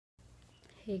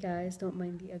Hey guys, don't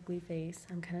mind the ugly face.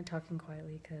 I'm kind of talking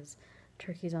quietly because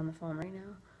Turkey's on the phone right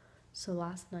now. So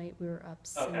last night we were up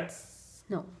since,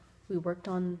 no, we worked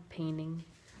on painting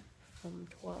from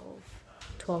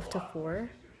 12 to 4.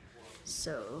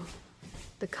 So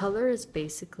the color is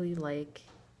basically like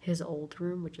his old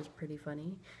room, which is pretty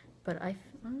funny. But I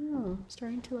don't know, I'm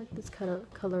starting to like this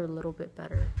color a little bit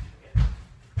better.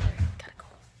 Gotta go.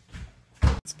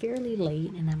 It's fairly late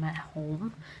and I'm at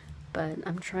home. But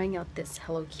I'm trying out this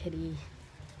Hello Kitty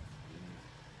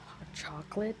hot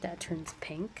chocolate that turns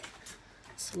pink.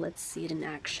 So let's see it in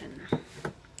action.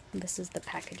 This is the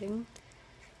packaging.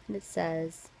 And it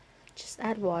says, just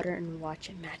add water and watch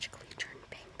it magically turn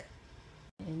pink.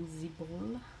 In the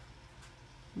bowl,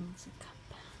 it's a cup.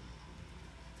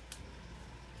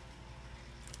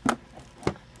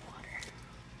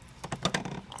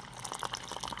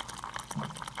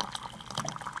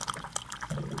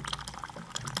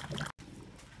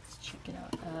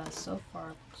 So far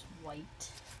it looks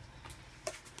white.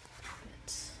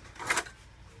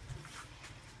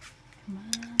 Come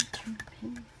on, turn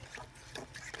pink.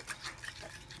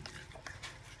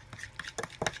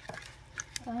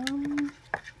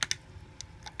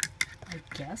 I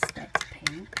guess that's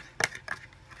pink.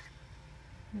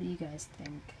 What do you guys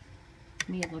think?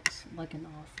 To me it looks like an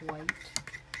off-white.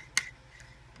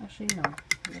 Actually no,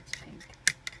 it looks pink.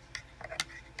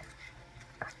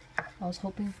 I was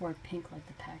hoping for a pink like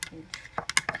the package.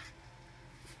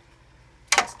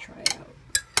 Let's try it out.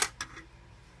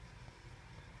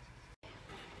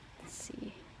 Let's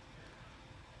see.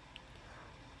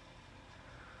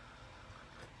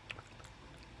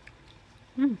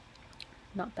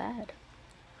 Not bad.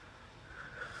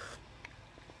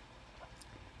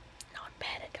 Not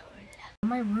bad at all.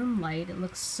 My room light, it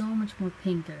looks so much more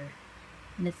pinker.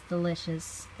 And it's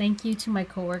delicious. Thank you to my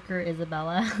coworker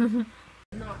Isabella.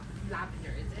 Not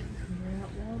lavender, is it?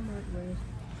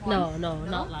 No,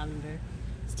 not lavender.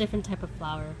 It's a different type of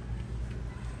flower.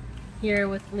 Here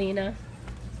with Lena.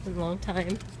 It's been a long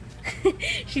time.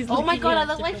 She's oh my god, I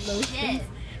look like lotions. shit.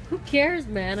 Who cares,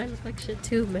 man? I look like shit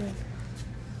too, man.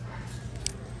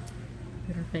 Look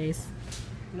at her face.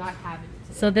 Not having it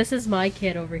today. So this is my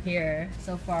kid over here.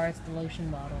 So far, it's the lotion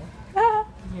bottle.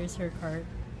 Here's her cart.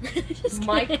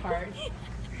 My cart.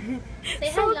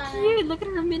 Say so hi, cute. Look at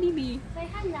her mini me. Say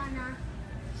hi, Lana.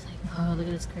 It's like, oh, look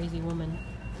at this crazy woman.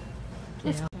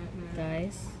 Yeah.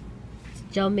 Guys, it's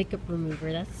gel makeup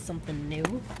remover. That's something new.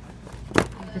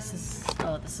 This is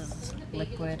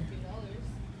liquid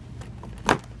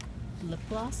lip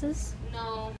glosses.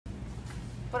 No,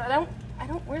 but I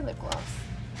don't wear lip gloss.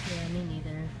 Yeah, me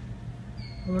neither.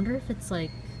 I wonder if it's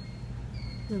like,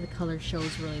 you know, the color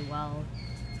shows really well.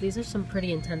 These are some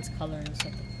pretty intense colors,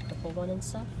 like the purple one and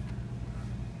stuff.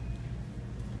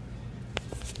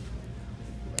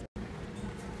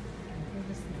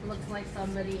 Looks like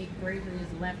somebody gravely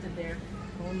just left it there.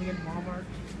 Only in Walmart.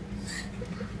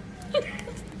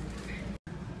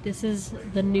 This is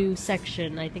the new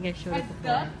section. I think I showed it before.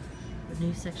 Duck? The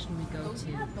new section we go to.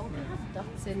 Don't they have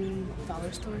ducks in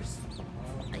dollar stores?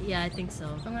 Yeah, I think so.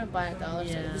 I'm gonna buy a dollar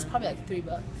store. It's probably like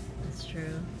 $3. That's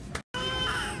true.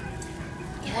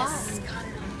 Yes, got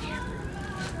it on camera.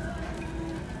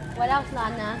 What else,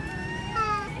 Lana?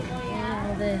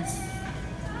 All this.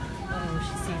 Oh,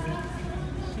 she sees it.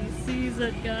 She sees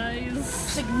it,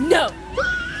 guys. She's like, no!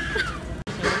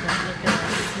 Look at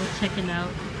us. We're checking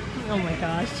out. Oh my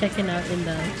gosh, checking out in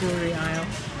the jewelry aisle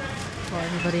while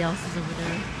everybody else is over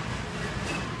there.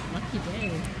 Lucky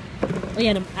day. Oh yeah,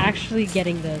 and I'm actually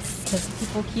getting this because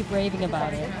people keep raving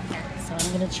about it. So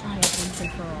I'm gonna try it once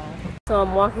and for all. So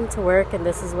I'm walking to work and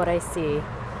this is what I see.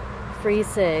 Free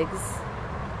cigs.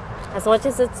 As much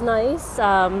as it's nice,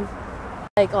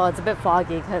 like, oh, it's a bit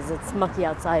foggy because it's mucky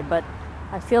outside, but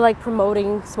I feel like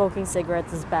promoting smoking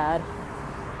cigarettes is bad.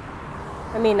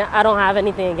 I mean, I don't have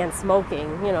anything against smoking,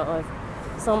 you know, if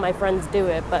some of my friends do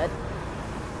it, but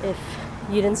if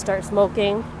you didn't start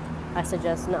smoking, I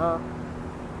suggest no.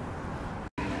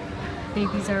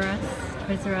 Babies R Us,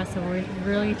 Toys R Us, and we're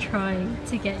really trying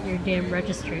to get your damn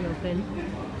registry open.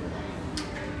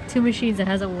 2 machines that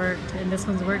hasn't worked, and this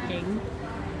one's working.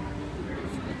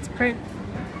 It's print.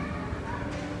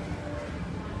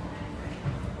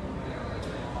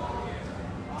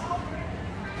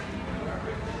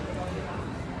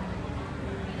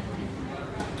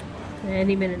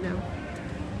 Any minute now.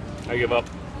 I give up.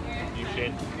 You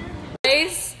Shane.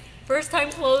 Guys, first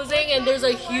time closing and there's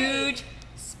a huge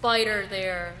spider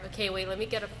there. Okay, wait, let me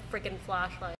get a freaking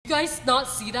flashlight. You guys not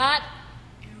see that?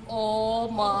 Oh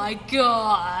my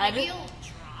god.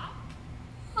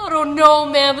 I don't know,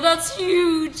 man, but that's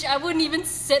huge. I wouldn't even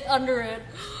sit under it.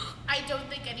 I don't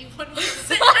think anyone would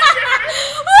say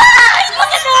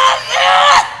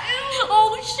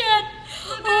Oh shit!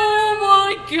 Oh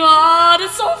my god,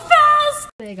 it's so fast!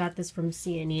 I got this from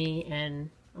CNE, and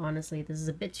honestly, this is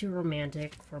a bit too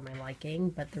romantic for my liking,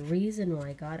 but the reason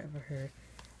why I got it for her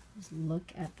is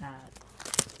look at that.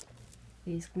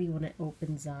 Basically, when it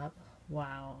opens up,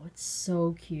 wow, it's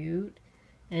so cute.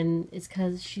 And it's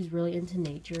because she's really into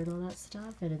nature and all that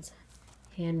stuff, and it's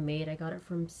handmade. I got it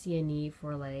from CNE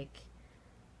for like,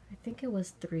 I think it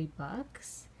was $3.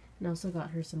 And I also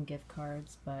got her some gift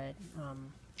cards, but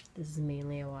this is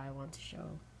mainly why I want to show.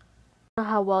 I don't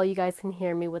know how well you guys can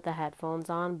hear me with the headphones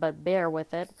on, but bear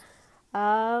with it.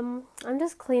 I'm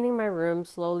just cleaning my room,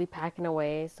 slowly packing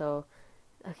away. So,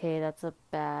 okay, that's a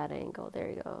bad angle. There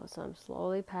you go. So I'm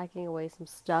slowly packing away some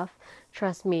stuff.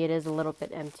 Trust me, it is a little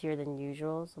bit emptier than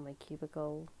usual. So my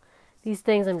cubicle, these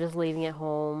things I'm just leaving at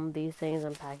home. These things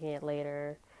I'm packing it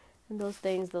later. And those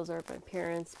things, those are my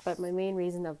parents. But my main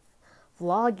reason of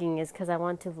vlogging is because I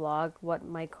want to vlog what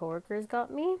my coworkers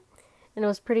got me. And it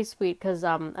was pretty sweet because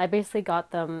I basically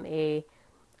got them a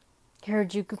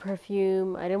Harajuku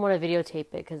perfume. I didn't want to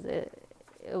videotape it because it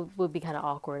would be kind of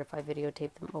awkward if I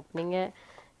videotaped them opening it,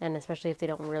 and especially if they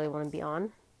don't really want to be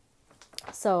on.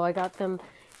 So I got them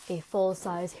a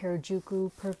full-size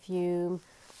Harajuku perfume.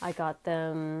 I got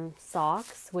them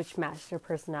socks, which matched their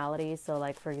personality. So,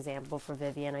 like, for example, for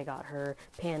Vivian, I got her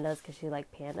pandas because she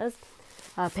liked pandas.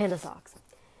 Panda socks.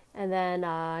 And then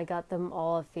I got them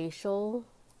all a facial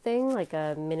thing, like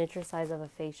a miniature size of a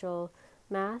facial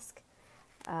mask.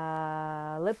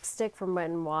 Lipstick from Wet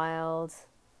n Wild.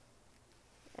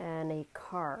 And a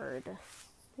card. I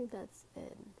think that's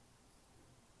it.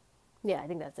 Yeah, I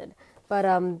think that's it.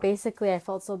 But basically I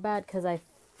felt so bad because I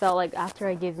felt like after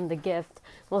I gave them the gift,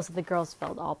 most of the girls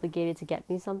felt obligated to get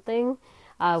me something,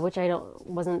 which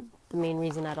wasn't the main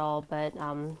reason at all. But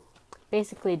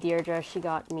basically Deirdre, she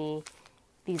got me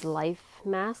these life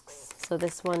masks. So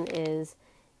this one is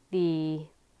the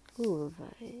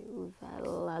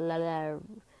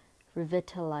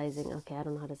revitalizing. Okay, I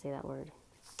don't know how to say that word.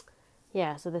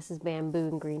 Yeah, so this is bamboo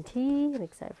and green tea. I'm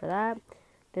excited for that.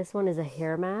 This one is a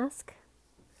hair mask.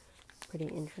 Pretty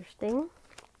interesting.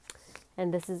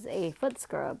 And this is a foot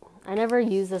scrub. I never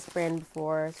used this brand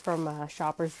before. It's from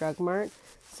Shoppers Drug Mart.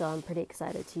 So I'm pretty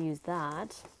excited to use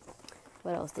that.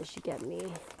 What else did she get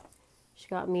me? She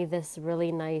got me this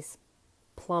really nice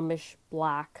plumish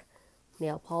black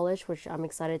nail polish, which I'm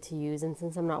excited to use. And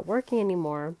since I'm not working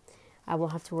anymore, I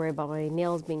won't have to worry about my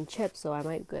nails being chipped. So I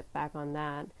might get back on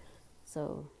that.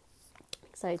 So I'm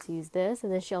excited to use this.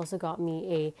 And then she also got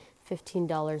me a $15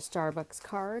 Starbucks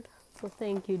card. So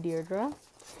thank you, Deirdre.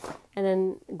 And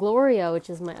then Gloria, which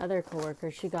is my other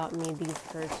coworker, she got me these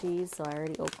Hershey's. So I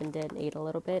already opened it and ate a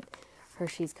little bit.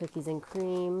 Hershey's cookies and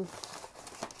cream.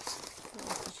 What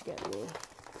else did she get me?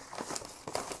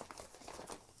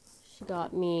 She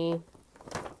got me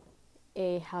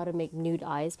a How to Make Nude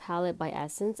Eyes palette by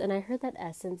Essence. And I heard that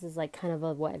Essence is like kind of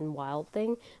a Wet n Wild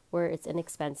thing where it's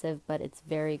inexpensive, but it's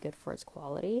very good for its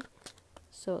quality.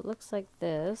 So it looks like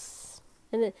this.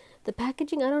 And the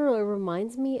packaging, I don't know, it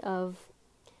reminds me of,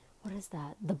 what is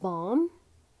that? The Balm?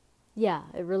 Yeah,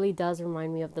 it really does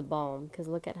remind me of The Balm, because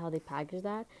look at how they package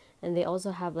that. And they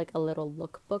also have like a little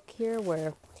lookbook here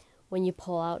where when you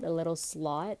pull out a little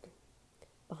slot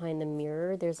behind the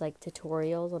mirror, there's like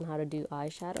tutorials on how to do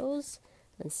eyeshadows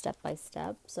and step by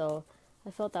step. So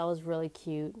I felt that was really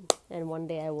cute, and one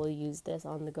day I will use this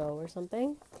on the go or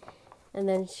something. And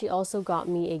then she also got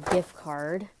me a gift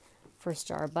card for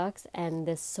Starbucks and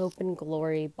this Soap and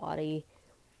Glory body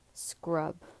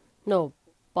scrub. No,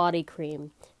 body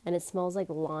cream. And it smells like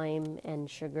lime and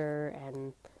sugar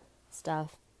and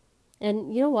stuff.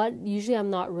 And you know what? Usually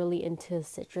I'm not really into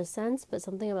citrus scents, but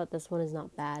something about this one is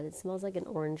not bad. It smells like an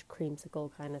orange creamsicle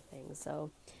kind of thing.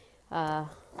 So,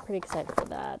 pretty excited for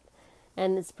that.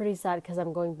 And it's pretty sad because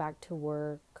I'm going back to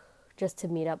work just to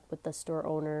meet up with the store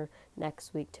owner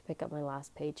next week to pick up my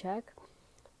last paycheck.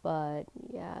 But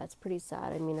yeah, it's pretty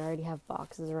sad. I mean, I already have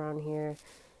boxes around here,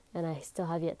 and I still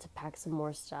have yet to pack some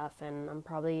more stuff, and I'm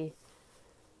probably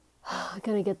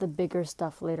gonna get the bigger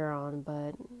stuff later on,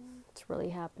 but it's really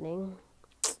happening.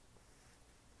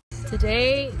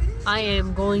 Today, I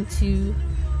am going to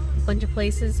a bunch of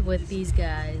places with these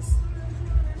guys.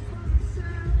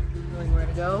 Knowing where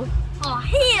to go. Oh,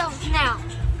 hell no!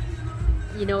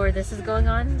 You know where this is going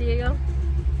on, Diego?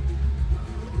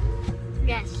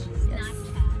 Yes.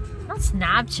 Snapchat. Not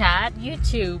Snapchat,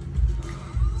 YouTube.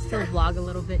 Still vlog a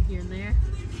little bit here and there.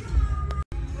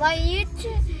 My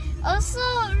YouTube, also,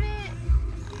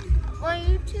 my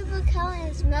YouTube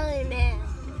account is Melon Man.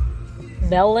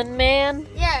 Melon Man?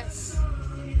 Yes.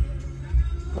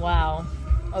 Wow.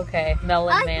 Okay,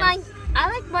 Melon Man. I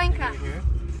like Minecraft.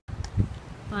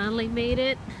 Finally made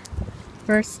it.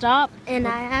 First stop. And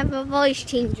I have a voice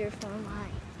changer for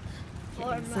mine.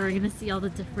 Okay, so we're gonna see all the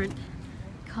different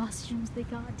costumes they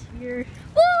got here.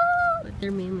 Woo! But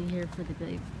they're mainly here for the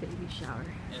baby shower.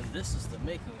 And this is the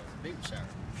making of the baby shower.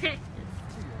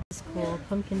 It's cool.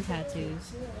 Pumpkin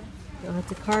tattoos. You don't have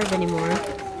to carve anymore.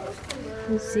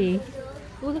 Let's see.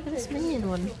 Oh, look at this minion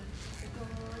one.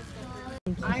 I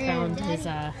think he found his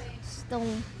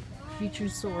Stone. future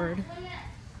sword.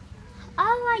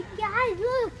 Oh my god,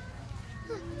 look!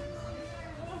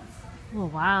 Oh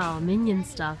wow, minion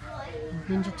stuff.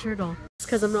 Ninja Turtle. It's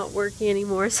because I'm not working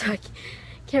anymore, so I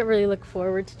can't really look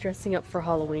forward to dressing up for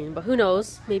Halloween. But who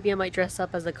knows? Maybe I might dress up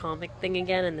as a comic thing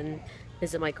again and then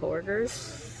visit my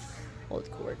coworkers. Old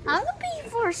coworkers. I'm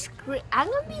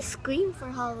gonna be Scream for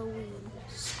Halloween.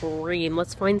 Scream.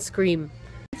 Let's find Scream.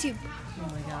 YouTube. Oh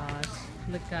my gosh.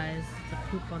 Look guys, the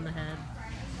poop on the head.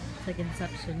 It's like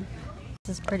Inception.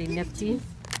 This is pretty nifty.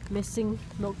 Missing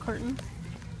milk carton.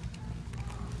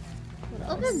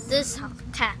 Look at this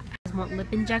cat. Want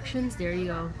lip injections? There you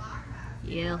go.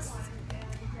 Yes.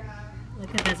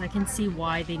 Look at this. I can see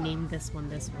why they named this one.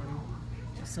 Just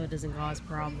so it doesn't cause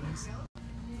problems.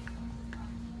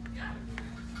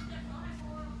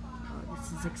 Oh,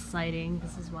 this is exciting.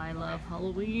 This is why I love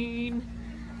Halloween.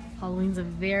 Halloween's a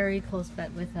very close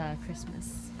bet with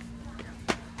Christmas.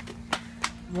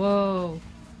 Whoa.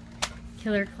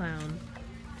 Killer clown.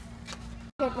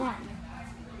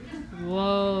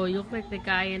 Whoa, you look like the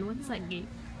guy in, what's that game?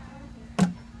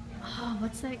 Oh,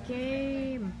 what's that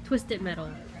game? Twisted Metal.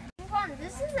 Hold on,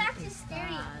 this is actually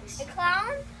scary. A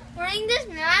clown wearing this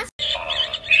mask.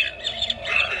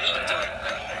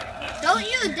 Don't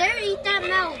you dare eat that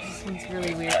mouse. This one's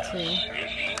really weird too.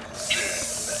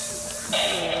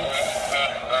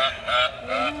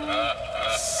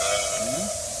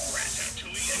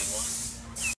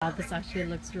 This actually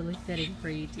looks really fitting for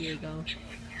you, Diego.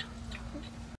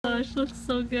 Gosh, looks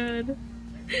so good.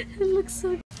 It looks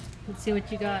so good. Let's see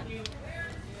what you got.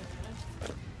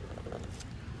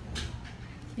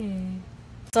 Okay.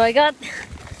 So I got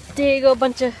Diego a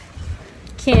bunch of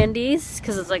candies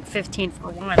because it's like 15 for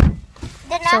one.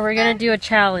 So we're gonna do a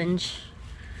challenge.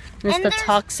 And it's the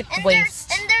toxic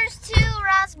waste. And there's 2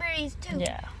 raspberries too.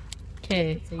 Yeah.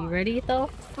 Okay. So you ready though?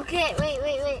 Okay, wait.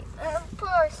 Put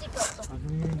our seatbelts on.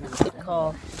 Good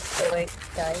call. So wait,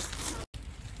 guys.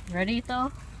 Ready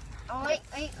though? Oh, wait.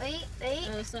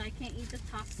 Oh, so I can't eat the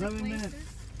toxic 7 waste? minutes.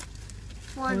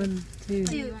 1, 2, 2,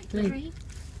 3. No, thank you.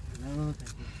 No,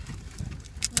 that's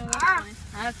Ah. fine.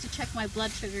 I have to check my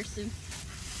blood sugar soon.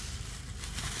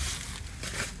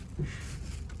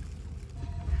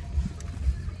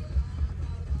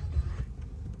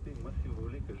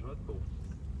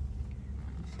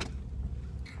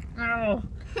 Ow.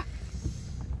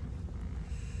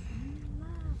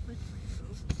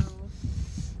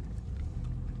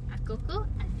 A cocoa,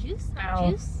 a juice,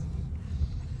 Ow.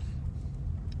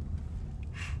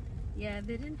 Yeah,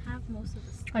 they didn't have most of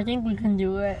the stuff. I think we can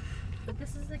do it. But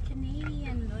this is a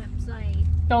Canadian website.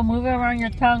 Don't move it around your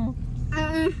tongue.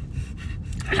 But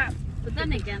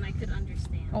then again, I could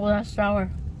understand. Oh, that's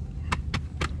sour.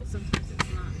 Sometimes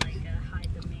it's not like a high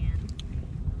demand.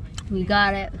 Like, We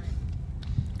got it.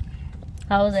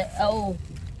 How was it? Oh.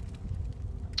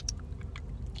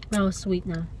 That was sweet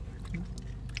now.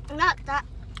 Not that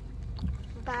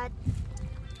bad.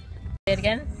 Say it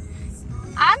again?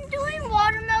 I'm doing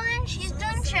watermelon. She's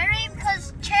doing cherry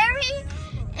because cherry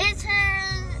is her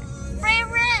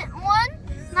favorite one.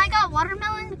 And I got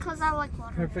watermelon because I like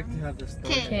water. Perfect to have this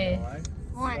story. Okay.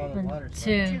 All the 1, water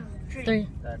 2, 3.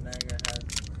 that Niagara has.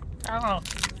 Oh.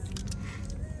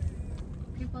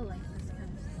 people like this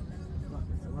kind of stuff. Look,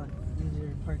 it's a lot easier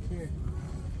to park here.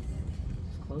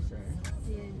 It's closer, right?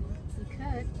 Yeah, you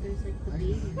could. There's like the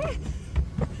baby. Wow,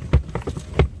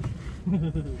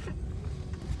 that's nice.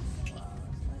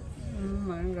 Oh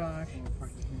my gosh. We'll park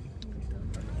it here.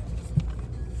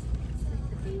 It's like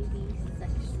the baby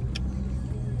section.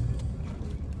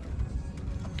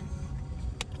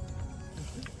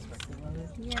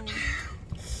 Yeah. It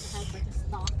has like a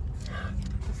stock.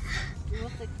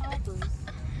 What's it called? Those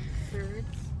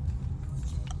birds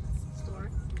store.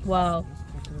 Wow.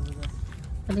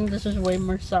 I think this is way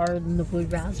more sour than the blue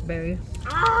raspberry.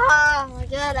 Oh my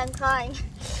god, I'm crying.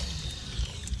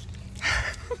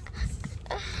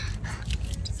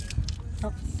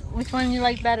 Which one you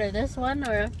like better, this one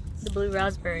or the blue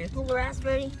raspberry? Blue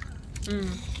raspberry.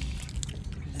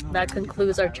 That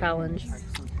concludes our challenge.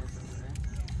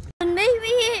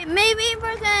 Maybe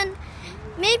we're gonna,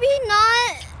 maybe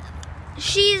not.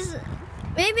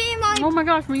 Maybe my Oh my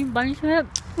gosh, we bunny hip.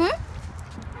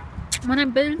 When I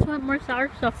bit into it, more sour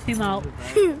stuff came out.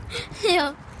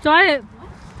 Yeah. Try it.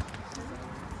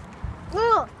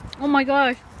 Oh, Oh my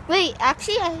gosh. wait,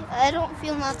 actually, I don't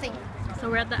feel nothing. So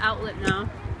we're at the outlet now.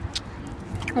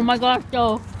 Oh my gosh,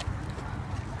 though.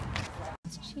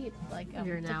 It's cheap. Like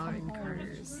We're to now come in home.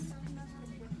 Carter's.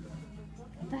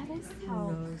 That is Who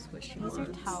talc. knows what she These are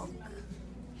wants. talc.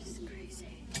 She's crazy.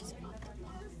 She's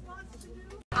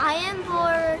I am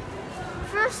bored.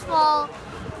 First of all,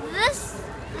 this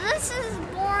is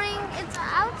boring. It's an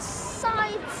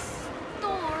outside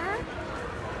store,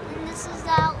 and this is the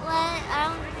outlet. I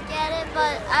don't get it,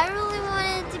 but I really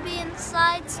wanted it to be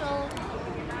inside, so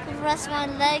I could rest my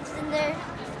legs in there.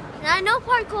 And I know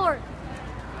parkour.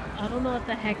 I don't know what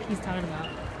the heck he's talking about.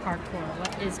 Parkour.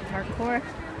 What is parkour?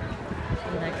 Look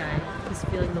at that guy. He's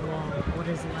feeling the wall. What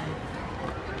is life?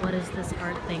 What is this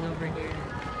art thing over here?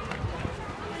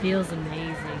 Feels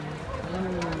amazing.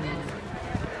 Ooh.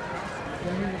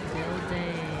 In the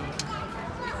building.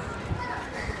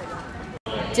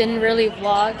 Didn't really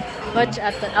vlog much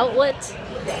at the outlet,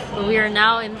 but we are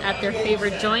now at their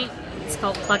favorite joint. It's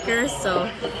called Pluckers, so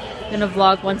I'm gonna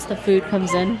vlog once the food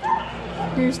comes in.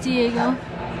 Here's Diego.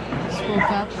 Just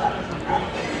woke up.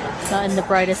 Not in the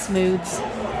brightest moods.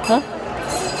 Huh?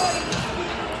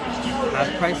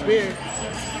 Half price beer.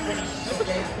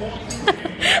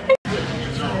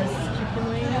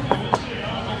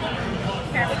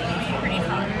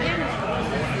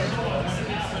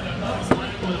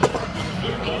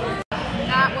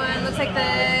 That one looks like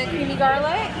the creamy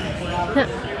garlic.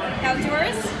 That was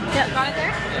yours? Yep. Got it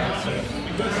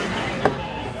there?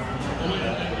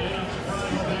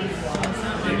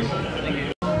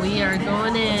 We are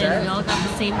going in. We all got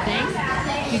the same thing.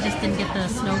 We just didn't get the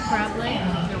snow crab leg.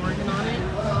 They're working on it.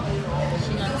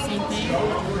 She got the same thing.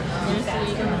 There's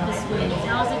Diego with the sweet.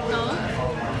 How's it going?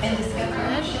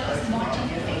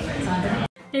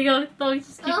 Here you go. Chloe,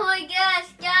 just keep- Oh my gosh,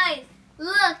 guys,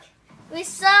 look! We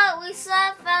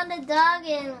found a dog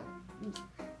and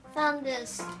found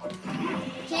this.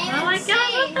 Can't Oh my even god,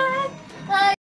 see. what the heck?